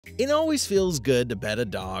It always feels good to pet a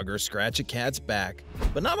dog or scratch a cat's back,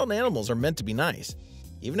 but not all animals are meant to be nice.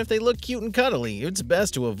 Even if they look cute and cuddly, it's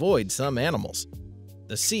best to avoid some animals.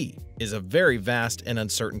 The sea is a very vast and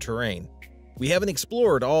uncertain terrain. We haven't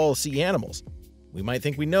explored all sea animals. We might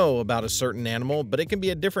think we know about a certain animal, but it can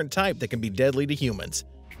be a different type that can be deadly to humans.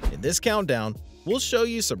 In this countdown, we'll show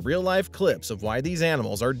you some real-life clips of why these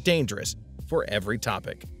animals are dangerous for every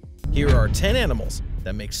topic. Here are 10 animals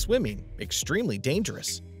that make swimming extremely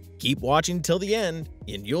dangerous. Keep watching till the end,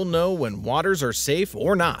 and you'll know when waters are safe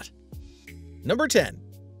or not. Number 10.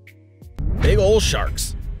 Big ol'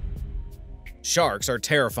 sharks. Sharks are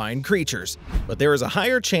terrifying creatures, but there is a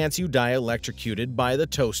higher chance you die electrocuted by the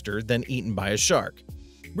toaster than eaten by a shark.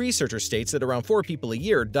 Researcher states that around 4 people a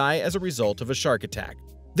year die as a result of a shark attack.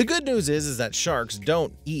 The good news is that sharks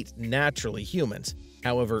don't eat naturally humans.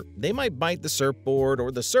 However, they might bite the surfboard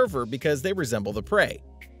or the surfer because they resemble the prey.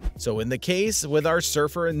 So in the case with our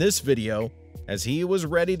surfer in this video, as he was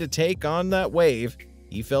ready to take on that wave,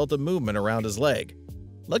 he felt a movement around his leg.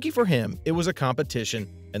 Lucky for him, it was a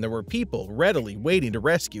competition, and there were people readily waiting to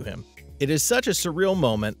rescue him. It is such a surreal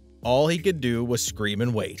moment, all he could do was scream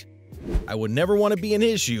and wait. I would never want to be in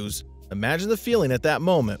his shoes. Imagine the feeling at that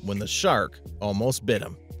moment when the shark almost bit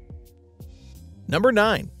him. Number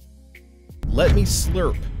 9. Let me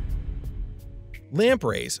slurp.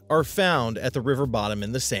 Lampreys are found at the river bottom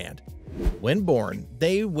in the sand. When born,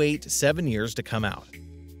 they wait 7 years to come out.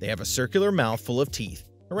 They have a circular mouth full of teeth,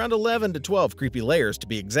 around 11 to 12 creepy layers to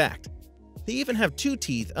be exact. They even have 2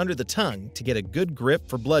 teeth under the tongue to get a good grip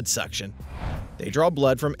for blood suction. They draw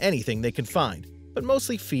blood from anything they can find, but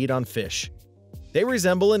mostly feed on fish. They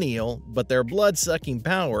resemble an eel, but their blood-sucking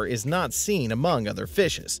power is not seen among other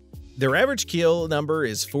fishes. Their average kill number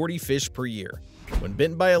is 40 fish per year. When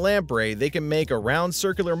bitten by a lamprey, they can make a round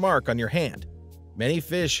circular mark on your hand. Many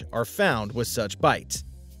fish are found with such bites.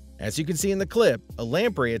 As you can see in the clip, a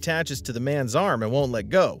lamprey attaches to the man's arm and won't let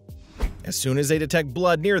go. As soon as they detect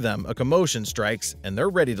blood near them, a commotion strikes and they're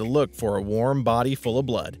ready to look for a warm body full of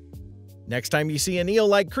blood. Next time you see an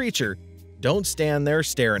eel-like creature, don't stand there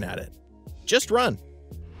staring at it. Just run.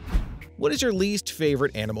 What is your least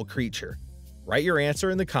favorite animal creature? Write your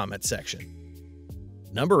answer in the comments section.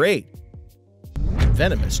 Number 8.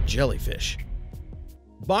 Venomous jellyfish.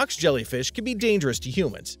 Box jellyfish can be dangerous to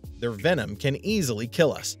humans. Their venom can easily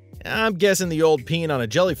kill us. I'm guessing the old peeing on a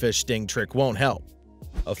jellyfish sting trick won't help.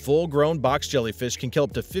 A full-grown box jellyfish can kill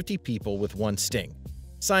up to 50 people with one sting.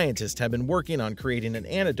 Scientists have been working on creating an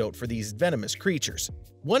antidote for these venomous creatures.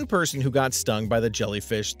 One person who got stung by the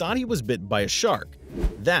jellyfish thought he was bitten by a shark.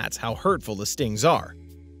 That's how hurtful the stings are.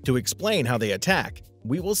 To explain how they attack,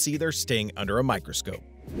 we will see their sting under a microscope.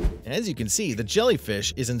 As you can see, the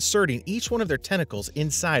jellyfish is inserting each one of their tentacles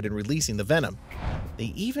inside and releasing the venom.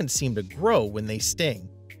 They even seem to grow when they sting.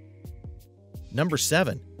 Number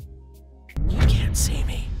 7. You can't see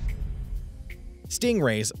me.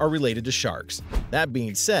 Stingrays are related to sharks. That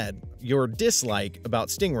being said, your dislike about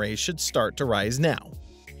stingrays should start to rise now.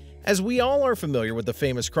 As we all are familiar with the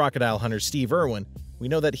famous crocodile hunter Steve Irwin, we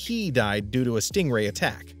know that he died due to a stingray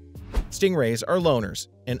attack. Stingrays are loners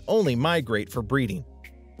and only migrate for breeding.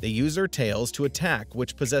 They use their tails to attack,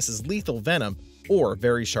 which possesses lethal venom or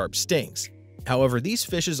very sharp stings. However, these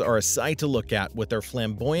fishes are a sight to look at with their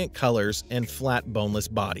flamboyant colors and flat boneless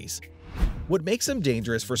bodies. What makes them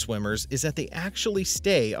dangerous for swimmers is that they actually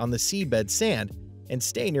stay on the seabed sand and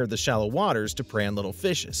stay near the shallow waters to prey on little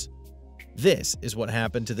fishes. This is what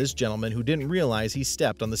happened to this gentleman who didn't realize he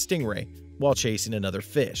stepped on the stingray while chasing another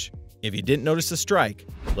fish. If you didn't notice the strike,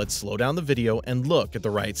 let's slow down the video and look at the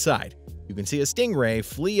right side. You can see a stingray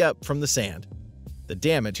flee up from the sand. The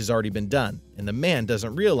damage has already been done, and the man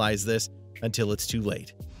doesn't realize this until it's too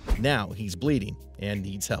late. Now he's bleeding and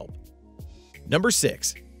needs help. Number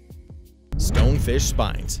 6. Stonefish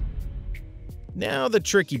spines. Now the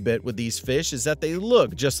tricky bit with these fish is that they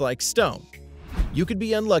look just like stone. You could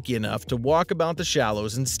be unlucky enough to walk about the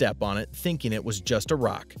shallows and step on it thinking it was just a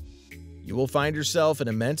rock. You will find yourself in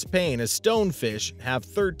immense pain as stonefish have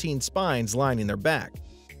 13 spines lining their back.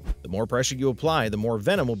 The more pressure you apply, the more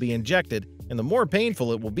venom will be injected and the more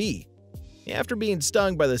painful it will be. After being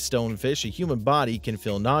stung by the stonefish, a human body can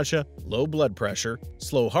feel nausea, low blood pressure,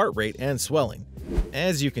 slow heart rate, and swelling.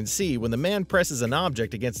 As you can see, when the man presses an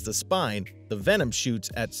object against the spine, the venom shoots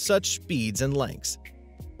at such speeds and lengths.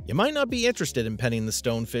 You might not be interested in petting the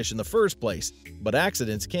stonefish in the first place, but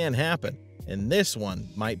accidents can happen, and this one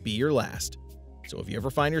might be your last. So if you ever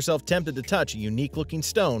find yourself tempted to touch a unique-looking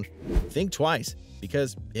stone, think twice,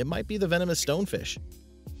 because it might be the venomous stonefish.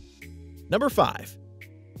 Number 5.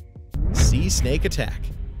 Sea snake attack.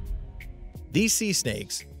 These sea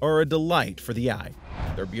snakes are a delight for the eye.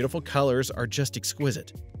 Their beautiful colors are just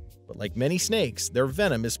exquisite. But like many snakes, their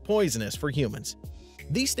venom is poisonous for humans.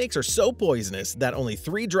 These snakes are so poisonous that only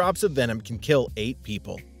 3 drops of venom can kill 8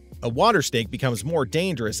 people. A water snake becomes more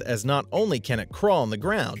dangerous as not only can it crawl on the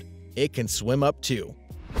ground, it can swim up too.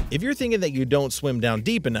 If you're thinking that you don't swim down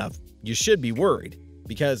deep enough, you should be worried,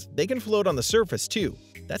 because they can float on the surface too.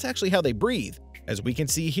 That's actually how they breathe. As we can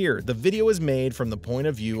see here, the video is made from the point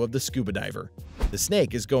of view of the scuba diver. The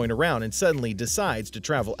snake is going around and suddenly decides to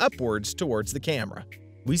travel upwards towards the camera.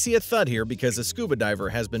 We see a thud here because a scuba diver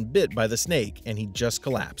has been bit by the snake and he just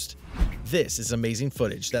collapsed. This is amazing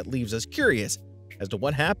footage that leaves us curious as to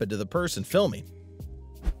what happened to the person filming.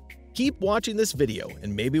 Keep watching this video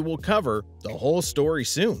and maybe we'll cover the whole story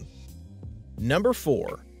soon. Number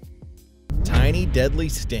 4. Tiny deadly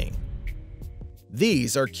sting.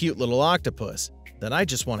 These are cute little octopus that I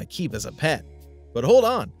just want to keep as a pet. But hold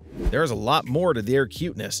on, there's a lot more to their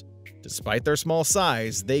cuteness. Despite their small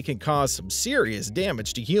size, they can cause some serious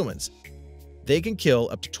damage to humans. They can kill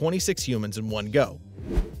up to 26 humans in one go.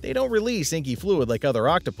 They don't release inky fluid like other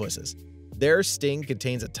octopuses. Their sting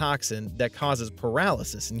contains a toxin that causes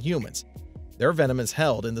paralysis in humans. Their venom is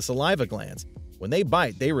held in the saliva glands. When they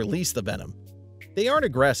bite, they release the venom. They aren't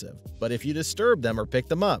aggressive, but if you disturb them or pick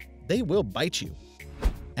them up, they will bite you.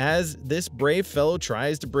 As this brave fellow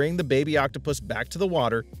tries to bring the baby octopus back to the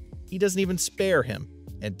water, he doesn't even spare him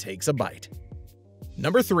and takes a bite.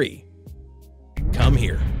 Number 3. Come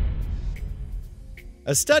here.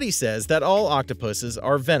 A study says that all octopuses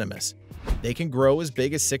are venomous. They can grow as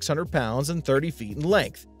big as 600 pounds and 30 feet in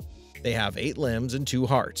length. They have 8 limbs and 2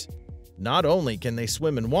 hearts. Not only can they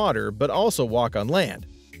swim in water, but also walk on land.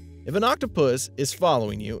 If an octopus is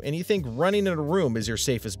following you and you think running in a room is your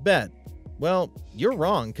safest bet, well, you're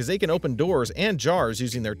wrong because they can open doors and jars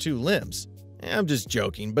using their 2 limbs. I'm just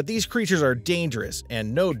joking, but these creatures are dangerous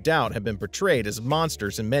and no doubt have been portrayed as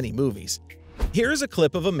monsters in many movies. Here's a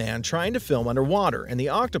clip of a man trying to film underwater and the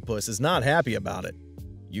octopus is not happy about it.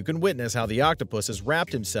 You can witness how the octopus has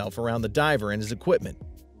wrapped himself around the diver and his equipment.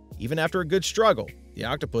 Even after a good struggle, the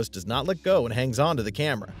octopus does not let go and hangs on to the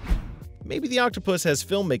camera. Maybe the octopus has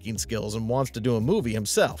filmmaking skills and wants to do a movie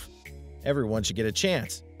himself. Everyone should get a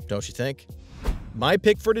chance, don't you think? My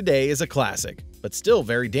pick for today is a classic, but still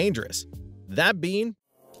very dangerous. That being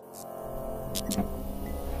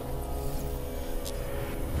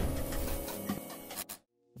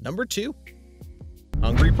Number 2.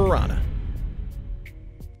 Hungry piranha.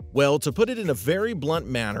 Well, to put it in a very blunt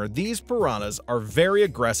manner, these piranhas are very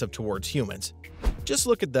aggressive towards humans. Just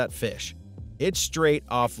look at that fish. It straight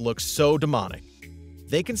off looks so demonic.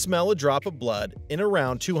 They can smell a drop of blood in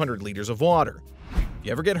around 200 liters of water. If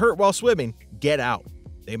you ever get hurt while swimming, get out.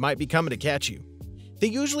 They might be coming to catch you. They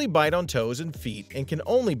usually bite on toes and feet and can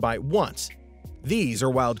only bite once. These are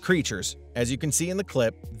wild creatures. As you can see in the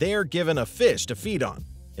clip, they are given a fish to feed on.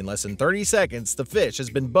 In less than 30 seconds, the fish has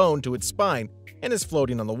been boned to its spine and is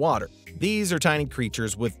floating on the water. These are tiny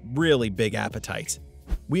creatures with really big appetites.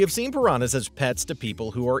 We have seen piranhas as pets to people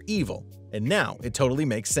who are evil, and now it totally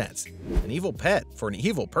makes sense. An evil pet for an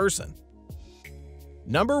evil person.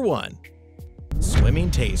 Number 1. Swimming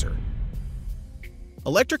taser.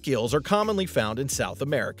 Electric eels are commonly found in South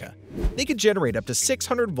America. They can generate up to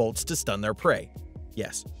 600 volts to stun their prey.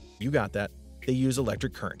 Yes, you got that. They use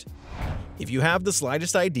electric current. If you have the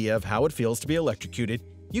slightest idea of how it feels to be electrocuted,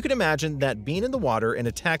 you can imagine that being in the water and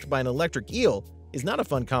attacked by an electric eel is not a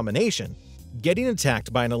fun combination. Getting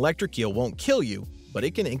attacked by an electric eel won't kill you, but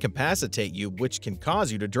it can incapacitate you, which can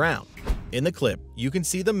cause you to drown. In the clip, you can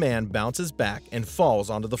see the man bounces back and falls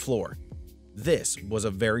onto the floor. This was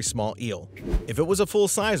a very small eel. If it was a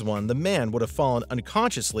full-size one, the man would have fallen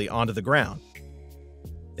unconsciously onto the ground.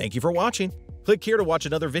 Thank you for watching. Click here to watch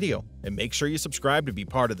another video, and make sure you subscribe to be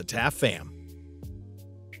part of the TAF fam.